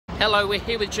Hello, we're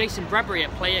here with Jason Bradbury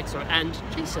at Play Expo, and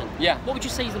Jason, yeah, what would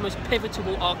you say is the most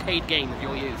pivotal arcade game of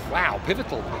your youth? Wow,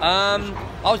 pivotal. I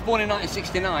was born in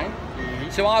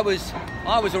 1969, so I was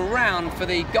around for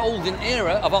the golden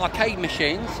era of arcade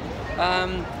machines.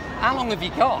 How long have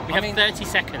you got? We have 30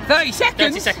 seconds. 30 seconds?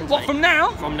 30 seconds. What, mate. from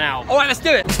now? From now. All right, let's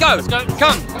do it. Let's go. Let's go.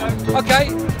 Come. Okay.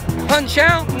 Punch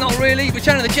Out? Not really.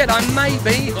 Return of the Jedi?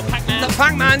 Maybe. Pac-Man. The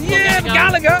Pac-Man? Yeah.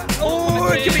 Gallagher.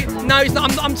 Oh, it could be. No, it's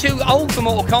not. I'm too old for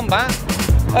Mortal Kombat.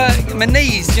 My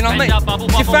knees. Do you know what I mean? Bubble.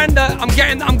 Defender. I'm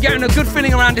getting a good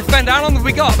feeling around Defender. How long have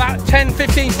we got? About 10,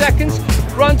 15 seconds.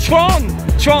 Run Tron.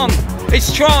 Tron.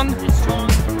 It's Tron. It's Tron.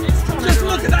 Just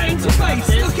look at that interface.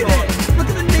 Look at it. Look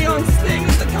at the neon thing.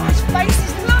 Look at his face.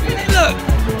 He's loving it. Look.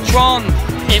 Tron.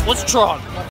 It was Tron.